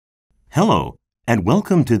Hello, and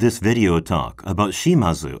welcome to this video talk about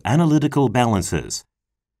Shimadzu analytical balances.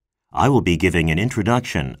 I will be giving an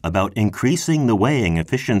introduction about increasing the weighing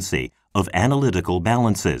efficiency of analytical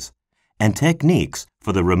balances and techniques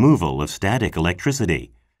for the removal of static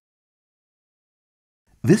electricity.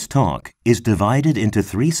 This talk is divided into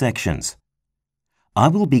 3 sections. I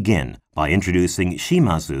will begin by introducing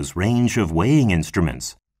Shimadzu's range of weighing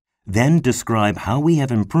instruments, then describe how we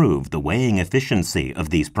have improved the weighing efficiency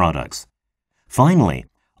of these products. Finally,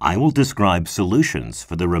 I will describe solutions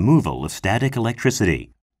for the removal of static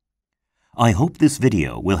electricity. I hope this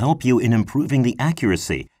video will help you in improving the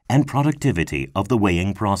accuracy and productivity of the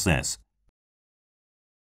weighing process.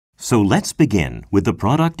 So let's begin with the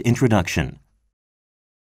product introduction.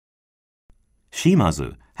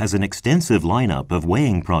 Shimadzu has an extensive lineup of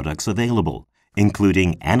weighing products available,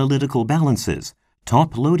 including analytical balances,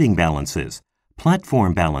 top loading balances,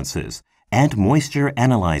 platform balances, and moisture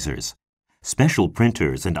analyzers. Special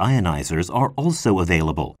printers and ionizers are also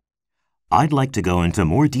available. I'd like to go into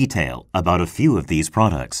more detail about a few of these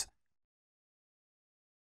products.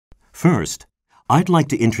 First, I'd like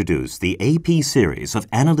to introduce the AP series of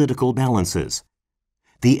analytical balances.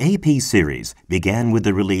 The AP series began with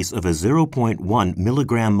the release of a 0.1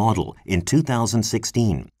 milligram model in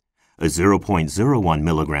 2016. A 0.01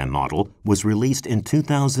 milligram model was released in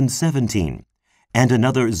 2017, and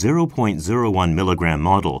another 0.01 milligram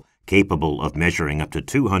model capable of measuring up to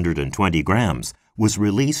 220 grams was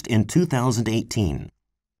released in 2018.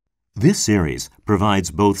 This series provides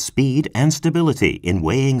both speed and stability in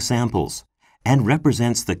weighing samples and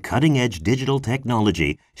represents the cutting-edge digital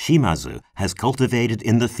technology Shimadzu has cultivated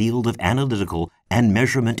in the field of analytical and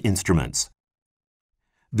measurement instruments.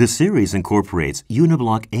 The series incorporates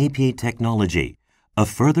Uniblock AP technology, a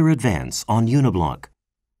further advance on Uniblock.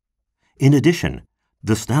 In addition,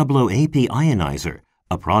 the STABLO-AP ionizer,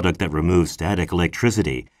 a product that removes static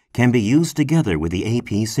electricity, can be used together with the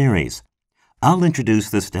AP series. I'll introduce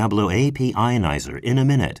the STABLO-AP ionizer in a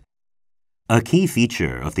minute. A key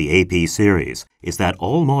feature of the AP series is that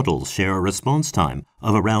all models share a response time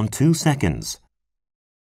of around 2 seconds.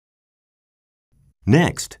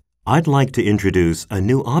 Next, I'd like to introduce a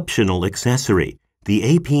new optional accessory,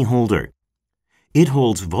 the AP holder. It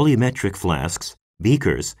holds volumetric flasks,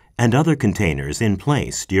 beakers, and other containers in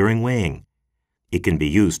place during weighing. It can be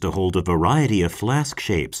used to hold a variety of flask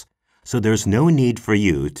shapes, so there's no need for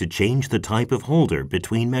you to change the type of holder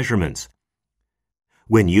between measurements.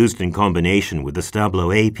 When used in combination with the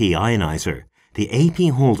STABLO-AP ionizer, the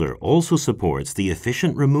AP holder also supports the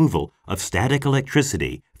efficient removal of static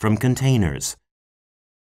electricity from containers.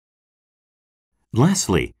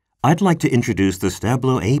 Lastly, I'd like to introduce the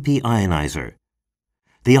STABLO-AP ionizer.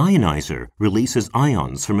 The ionizer releases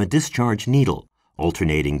ions from a discharge needle,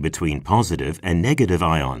 alternating between positive and negative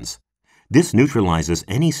ions. This neutralizes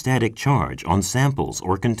any static charge on samples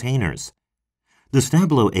or containers. The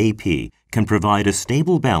STABLO-AP can provide a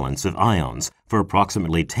stable balance of ions for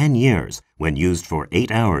approximately 10 years when used for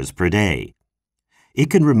 8 hours per day. It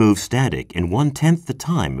can remove static in 1/10 the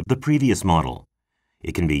time of the previous model.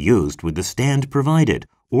 It can be used with the stand provided,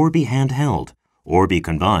 or be handheld, or be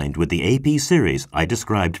combined with the AP series I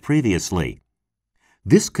described previously.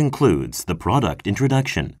 This concludes the product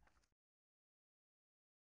introduction.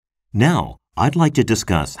 Now, I'd like to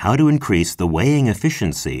discuss how to increase the weighing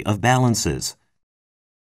efficiency of balances.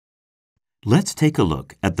 Let's take a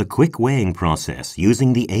look at the quick weighing process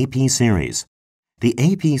using the AP series. The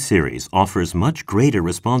AP series offers much greater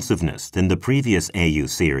responsiveness than the previous AU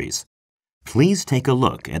series. Please take a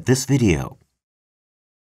look at this video.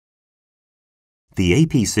 The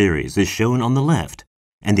AP series is shown on the left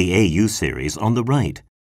and the AU series on the right.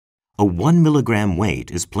 A 1 milligram weight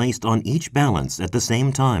is placed on each balance at the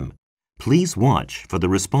same time. Please watch for the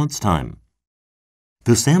response time.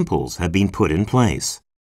 The samples have been put in place.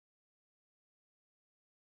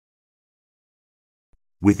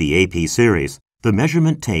 With the AP series, the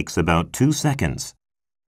measurement takes about 2 seconds.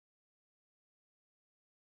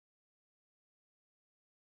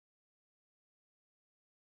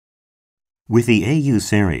 With the AU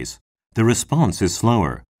series, the response is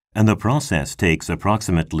slower, and the process takes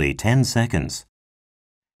approximately 10 seconds.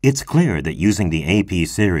 It's clear that using the AP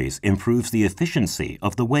series improves the efficiency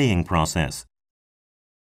of the weighing process.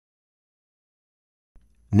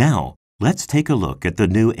 Now, let's take a look at the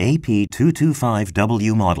new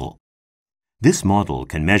AP225W model. This model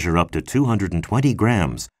can measure up to 220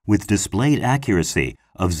 grams with displayed accuracy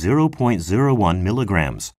of 0.01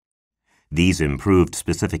 milligrams. These improved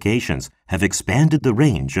specifications have expanded the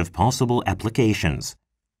range of possible applications.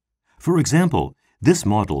 For example, this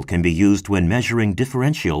model can be used when measuring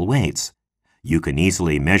differential weights. You can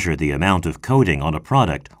easily measure the amount of coating on a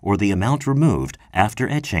product or the amount removed after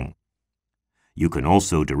etching. You can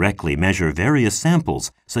also directly measure various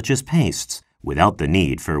samples, such as pastes, without the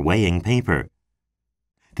need for weighing paper.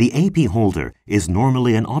 The AP holder is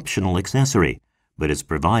normally an optional accessory, but is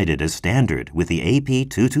provided as standard with the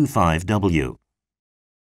AP225W.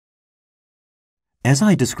 As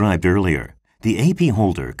I described earlier, the AP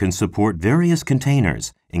holder can support various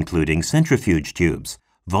containers, including centrifuge tubes,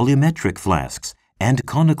 volumetric flasks, and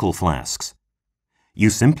conical flasks.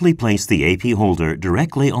 You simply place the AP holder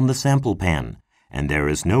directly on the sample pan, and there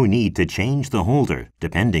is no need to change the holder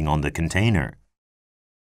depending on the container.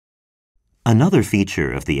 Another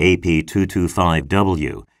feature of the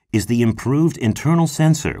AP225W is the improved internal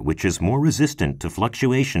sensor, which is more resistant to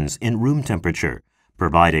fluctuations in room temperature,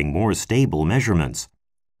 providing more stable measurements.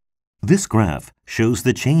 This graph shows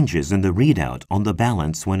the changes in the readout on the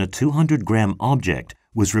balance when a 200-gram object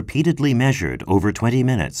was repeatedly measured over 20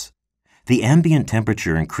 minutes. The ambient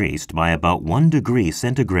temperature increased by about 1 degree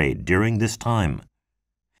centigrade during this time.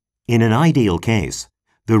 In an ideal case,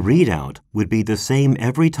 the readout would be the same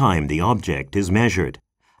every time the object is measured.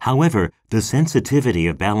 However, the sensitivity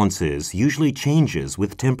of balances usually changes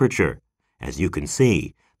with temperature. As you can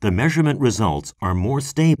see, the measurement results are more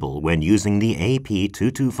stable when using the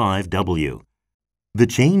AP225W. The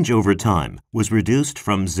change over time was reduced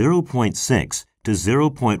from 0.6 to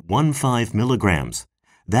 0.15 milligrams.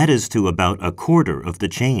 That is to about a quarter of the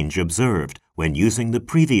change observed when using the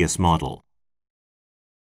previous model.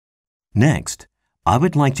 Next, I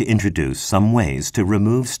would like to introduce some ways to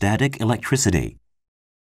remove static electricity.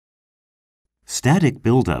 Static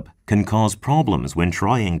buildup can cause problems when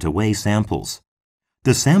trying to weigh samples.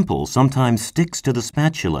 The sample sometimes sticks to the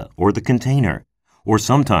spatula or the container, or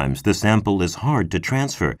sometimes the sample is hard to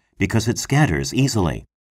transfer because it scatters easily.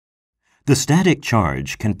 The static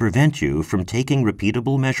charge can prevent you from taking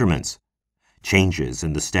repeatable measurements. Changes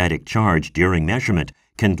in the static charge during measurement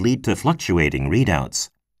can lead to fluctuating readouts.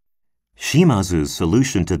 Shimadzu's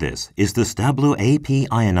solution to this is the STABLO-AP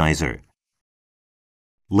ionizer.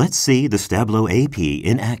 Let's see the STABLO-AP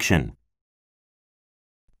in action.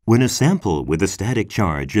 When a sample with a static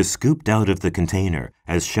charge is scooped out of the container,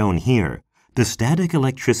 as shown here, the static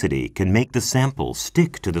electricity can make the sample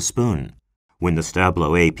stick to the spoon. When the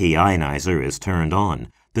STABLO-AP ionizer is turned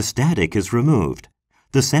on, the static is removed.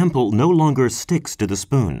 The sample no longer sticks to the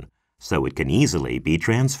spoon, so it can easily be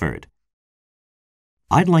transferred.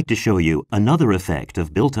 I'd like to show you another effect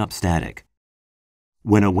of built-up static.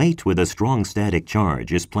 When a weight with a strong static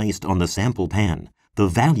charge is placed on the sample pan, the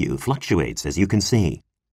value fluctuates, as you can see.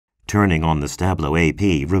 Turning on the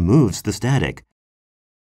STABLO-AP removes the static,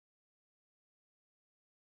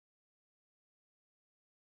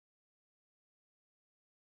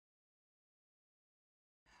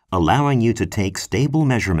 allowing you to take stable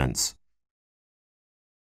measurements.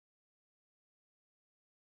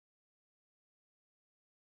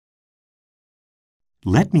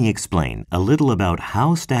 Let me explain a little about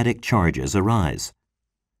how static charges arise.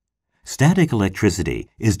 Static electricity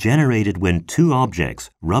is generated when two objects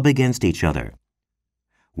rub against each other.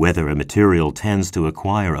 Whether a material tends to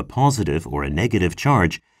acquire a positive or a negative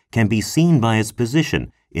charge can be seen by its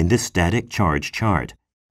position in this static charge chart.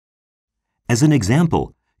 As an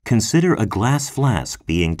example, consider a glass flask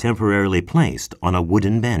being temporarily placed on a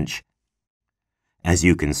wooden bench. As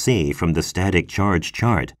you can see from the static charge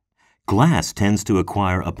chart, glass tends to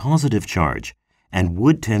acquire a positive charge, and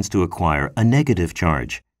wood tends to acquire a negative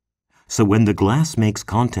charge. So when the glass makes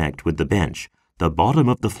contact with the bench, the bottom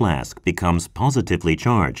of the flask becomes positively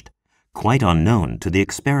charged, quite unknown to the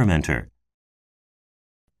experimenter.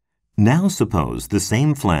 Now suppose the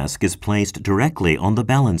same flask is placed directly on the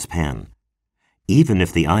balance pan. Even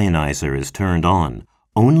if the ionizer is turned on,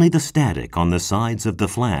 only the static on the sides of the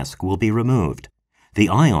flask will be removed. The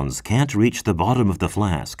ions can't reach the bottom of the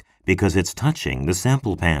flask because it's touching the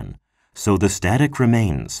sample pan, so the static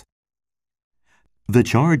remains. The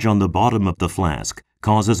charge on the bottom of the flask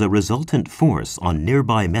causes a resultant force on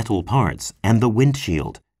nearby metal parts and the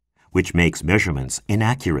windshield, which makes measurements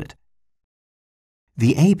inaccurate.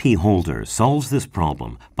 The AP holder solves this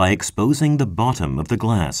problem by exposing the bottom of the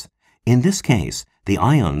glass. In this case, the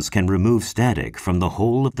ions can remove static from the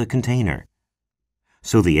whole of the container.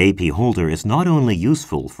 So the AP holder is not only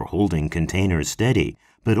useful for holding containers steady,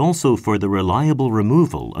 but also for the reliable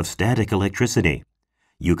removal of static electricity.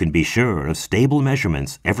 You can be sure of stable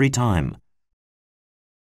measurements every time.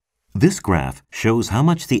 This graph shows how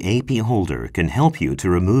much the AP holder can help you to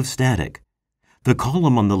remove static. The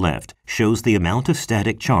column on the left shows the amount of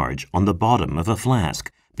static charge on the bottom of a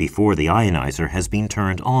flask before the ionizer has been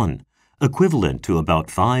turned on, equivalent to about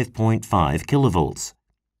 5.5 kilovolts.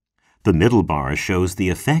 The middle bar shows the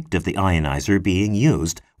effect of the ionizer being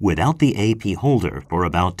used without the AP holder for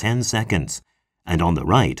about 10 seconds, and on the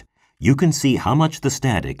right, you can see how much the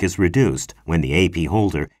static is reduced when the AP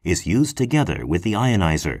holder is used together with the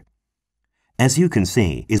ionizer. As you can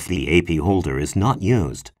see, if the AP holder is not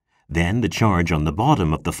used, then the charge on the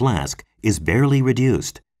bottom of the flask is barely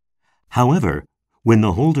reduced. However, when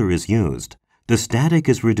the holder is used, the static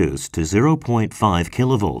is reduced to 0.5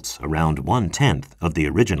 kilovolts, around 1/10 of the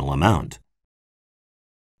original amount.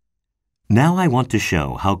 Now I want to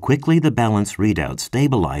show how quickly the balance readout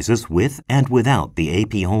stabilizes with and without the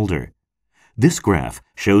AP holder. This graph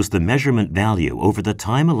shows the measurement value over the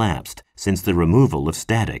time elapsed since the removal of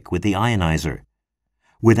static with the ionizer.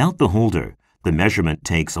 Without the holder, the measurement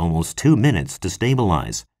takes almost 2 minutes to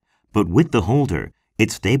stabilize, but with the holder, it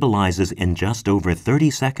stabilizes in just over 30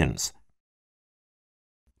 seconds.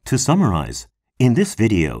 To summarize, in this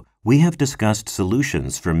video, we have discussed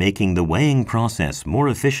solutions for making the weighing process more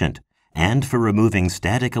efficient and for removing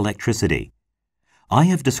static electricity. I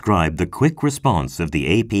have described the quick response of the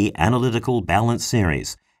AP Analytical Balance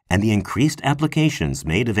Series and the increased applications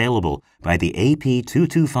made available by the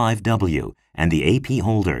AP225W and the AP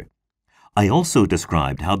holder. I also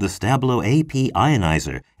described how the STABLO-AP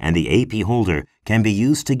ionizer and the AP holder can be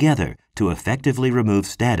used together to effectively remove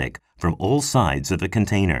static from all sides of a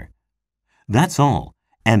container. That's all,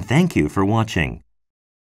 and thank you for watching.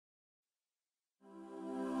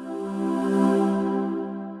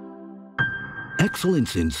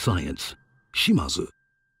 Excellence in science. Shimadzu.